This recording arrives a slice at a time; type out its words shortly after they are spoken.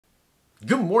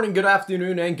Good morning, good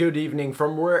afternoon, and good evening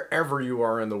from wherever you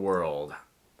are in the world.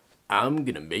 I'm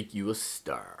gonna make you a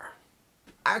star.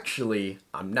 Actually,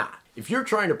 I'm not. If you're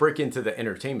trying to break into the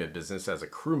entertainment business as a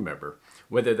crew member,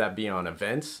 whether that be on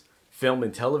events, film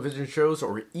and television shows,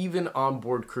 or even on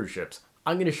board cruise ships,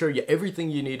 I'm gonna show you everything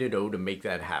you need to know to make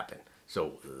that happen.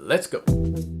 So let's go.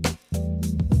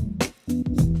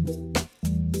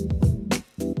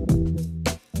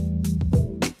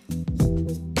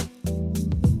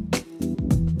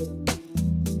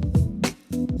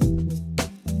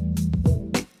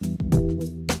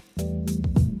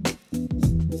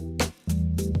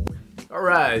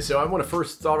 Alright, so I want to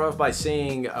first start off by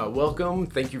saying welcome,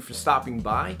 thank you for stopping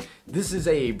by. This is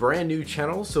a brand new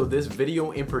channel, so this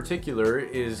video in particular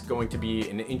is going to be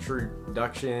an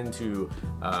introduction to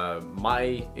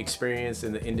my experience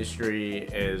in the industry,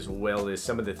 as well as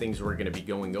some of the things we're going to be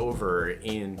going over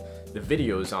in the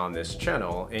videos on this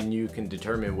channel, and you can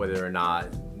determine whether or not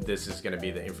this is going to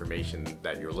be the information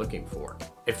that you're looking for.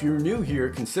 If you're new here,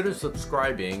 consider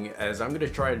subscribing, as I'm going to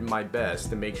try my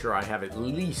best to make sure I have at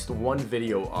least one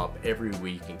video up every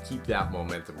week and keep that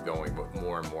momentum going with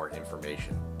more and more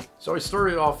information. So I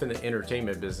started off in the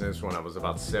entertainment business when I was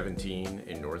about 17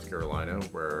 in North Carolina,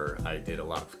 where I did a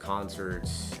lot of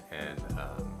concerts and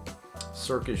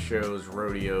circus shows,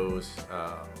 rodeos,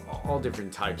 all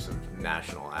different types of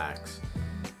national acts.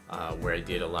 Where I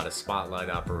did a lot of spotlight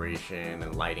operation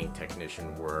and lighting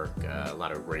technician work, a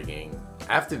lot of rigging.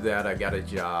 After that, I got a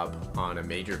job on a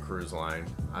major cruise line.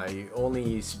 I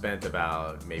only spent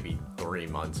about maybe 3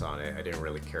 months on it. I didn't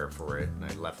really care for it, and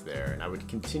I left there, and I would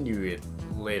continue it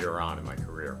later on in my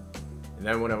career. And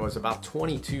then when I was about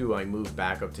 22, I moved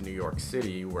back up to New York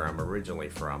City, where I'm originally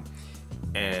from.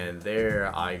 And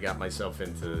there I got myself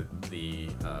into the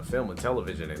film and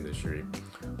television industry,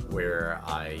 where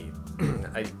I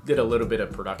did a little bit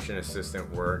of production assistant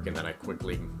work, and then I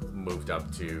quickly moved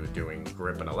up to doing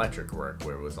grip and electric work,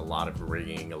 where it was a lot of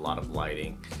rigging, a lot of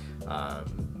lighting,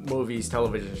 movies,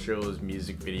 television shows,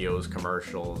 music videos,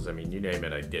 commercials. I mean, you name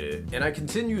it, I did it. And I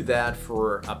continued that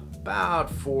for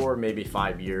about 4, maybe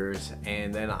 5 years,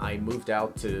 and then I moved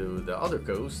out to the other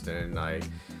coast, and I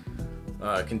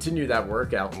continued that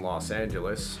work out in Los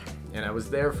Angeles, and I was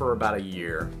there for about a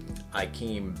year. I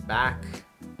came back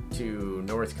to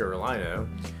North Carolina,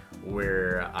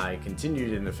 where I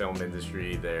continued in the film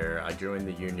industry there. I joined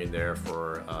the union there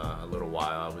for a little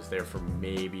while. I was there for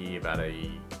maybe about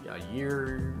a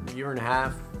year and a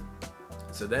half.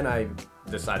 So then I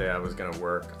decided I was going to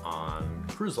work on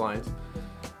cruise lines,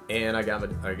 and I got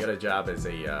a job as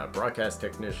a broadcast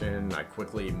technician. I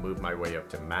quickly moved my way up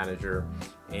to manager,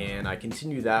 and I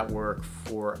continued that work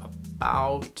for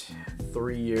about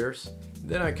 3 years.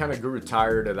 Then I kind of grew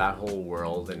tired of that whole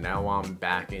world, and now I'm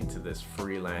back into this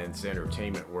freelance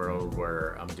entertainment world,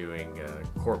 where I'm doing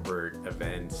corporate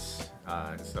events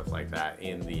and stuff like that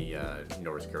in the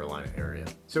North Carolina area.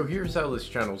 So here's how this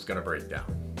channel is going to break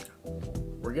down.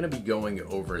 We're going to be going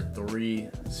over 3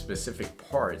 specific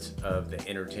parts of the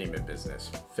entertainment business: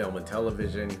 film and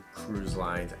television, cruise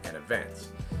lines, and events.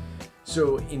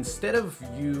 So instead of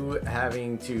you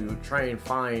having to try and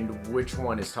find which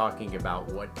one is talking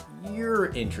about what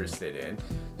you're interested in,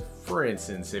 for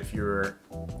instance, if you're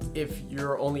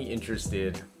only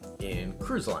interested in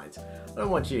cruise lines, I don't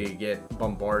want you to get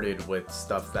bombarded with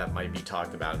stuff that might be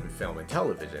talked about in film and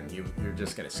television. You're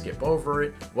just going to skip over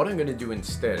it. What I'm going to do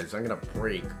instead is I'm going to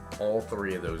break all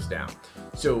 3 of those down.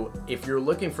 So if you're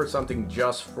looking for something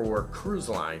just for cruise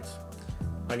lines,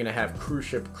 I'm going to have cruise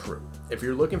ship crew. If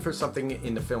you're looking for something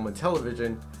in the film and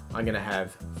television, I'm going to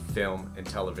have film and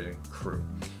television crew.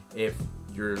 If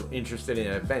you're interested in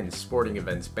events, sporting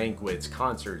events, banquets,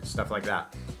 concerts, stuff like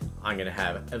that, I'm going to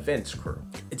have events crew.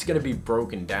 It's going to be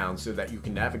broken down so that you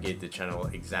can navigate the channel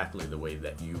exactly the way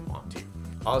that you want to.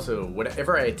 Also,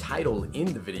 whatever I title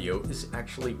in the video is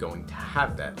actually going to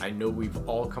have that. I know we've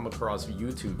all come across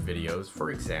YouTube videos,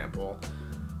 for example,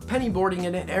 penny boarding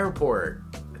in an airport.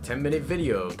 10-minute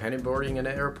video, penny boarding in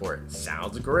an airport.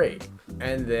 Sounds great.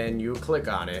 And then you click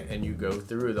on it and you go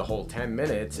through the whole 10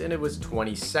 minutes, and it was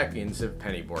 20 seconds of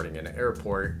penny boarding in an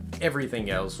airport.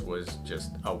 Everything else was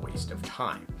just a waste of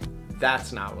time.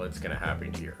 That's not what's going to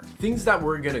happen here. Things that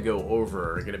we're going to go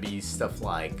over are going to be stuff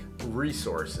like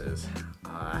resources.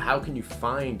 How can you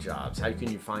find jobs? How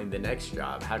can you find the next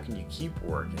job? How can you keep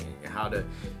working? How to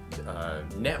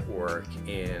network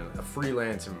in a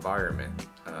freelance environment?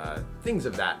 Things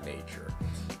of that nature.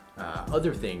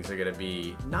 Other things are going to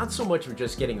be not so much of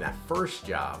just getting that first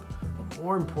job, but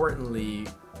more importantly,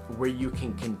 where you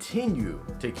can continue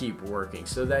to keep working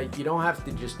so that you don't have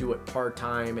to just do it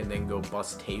part-time and then go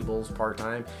bust tables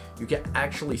part-time. You can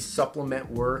actually supplement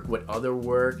work with other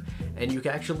work, and you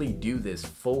can actually do this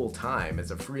full-time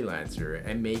as a freelancer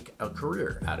and make a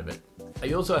career out of it.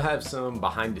 I also have some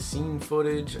behind-the-scene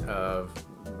footage of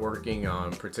working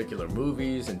on particular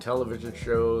movies and television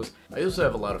shows. I also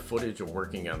have a lot of footage of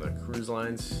working on the cruise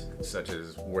lines, such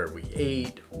as where we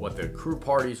ate, what the crew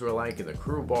parties were like in the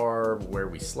crew bar, where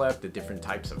we slept, the different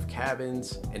types of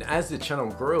cabins. And as the channel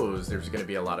grows, there's going to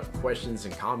be a lot of questions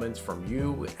and comments from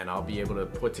you, and I'll be able to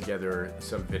put together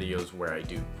some videos where I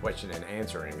do question and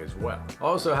answering as well. I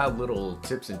also have little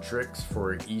tips and tricks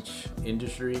for each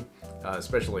industry,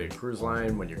 especially a cruise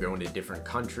line when you're going to different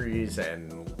countries,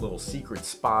 and little secret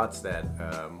spots that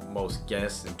most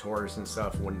guests and tourists and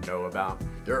stuff wouldn't know about.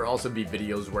 There will also be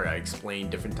videos where I explain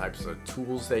different types of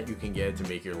tools that you can get to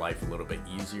make your life a little bit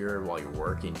easier while you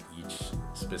work in each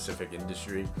specific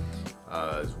industry,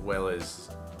 as well as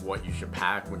what you should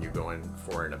pack when you're going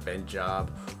for an event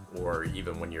job, or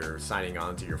even when you're signing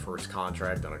on to your first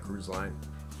contract on a cruise line.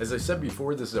 As I said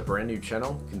before, this is a brand new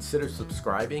channel. Consider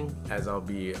subscribing, as I'll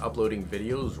be uploading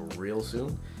videos real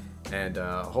soon. And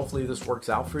hopefully this works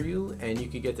out for you and you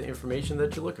can get the information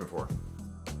that you're looking for.